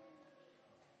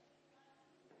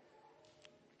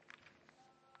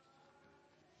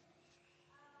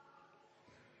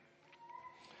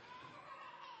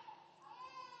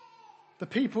 The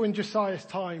people in Josiah's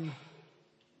time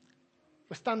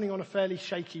were standing on a fairly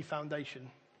shaky foundation.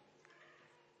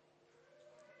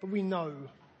 But we know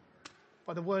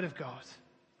by the word of God,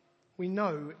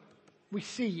 we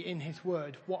see in his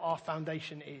word what our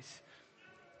foundation is.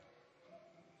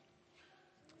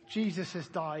 Jesus has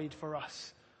died for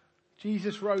us.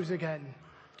 Jesus rose again.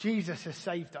 Jesus has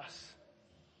saved us.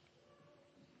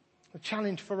 The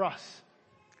challenge for us.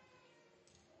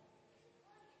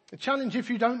 The challenge, if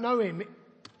you don't know him,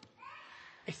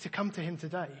 is to come to him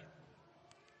today.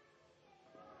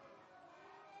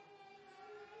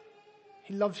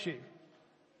 He loves you.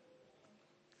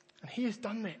 And he has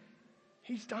done it.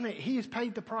 He's done it. He has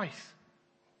paid the price.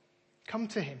 Come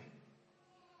to him.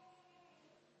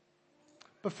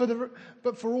 But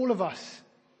for all of us,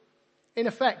 in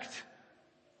effect,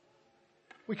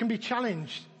 we can be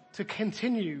challenged to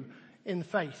continue in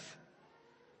faith.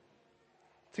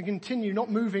 To continue not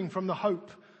moving from the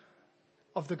hope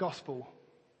of the gospel.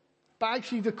 But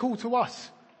actually the call to us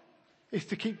is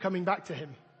to keep coming back to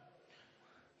him.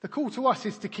 The call to us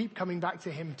is to keep coming back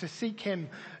to him, to seek him,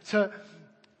 to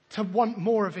want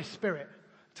more of his spirit,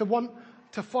 to want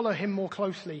to follow him more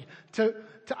closely, to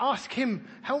ask him,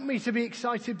 help me to be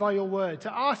excited by your word,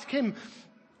 to ask him,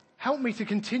 help me to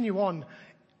continue on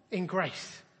in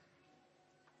grace.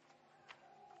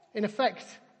 In effect,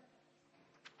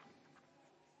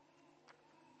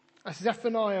 as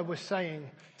Zephaniah was saying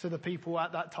to the people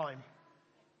at that time,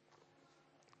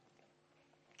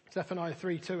 Zephaniah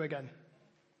 3:2 again.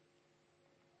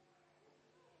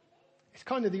 It's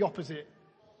kind of the opposite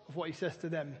of what he says to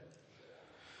them.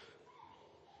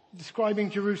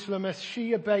 Describing Jerusalem as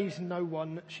she obeys no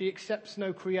one, she accepts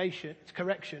no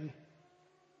correction.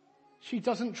 She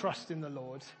doesn't trust in the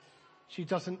Lord. She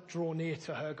doesn't draw near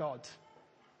to her God.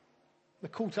 The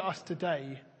call to us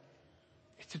today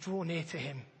is to draw near to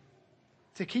him,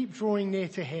 to keep drawing near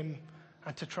to him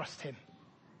and to trust him.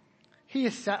 He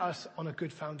has set us on a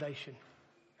good foundation.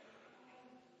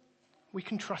 We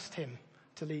can trust him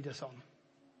to lead us on.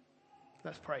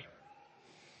 Let's pray.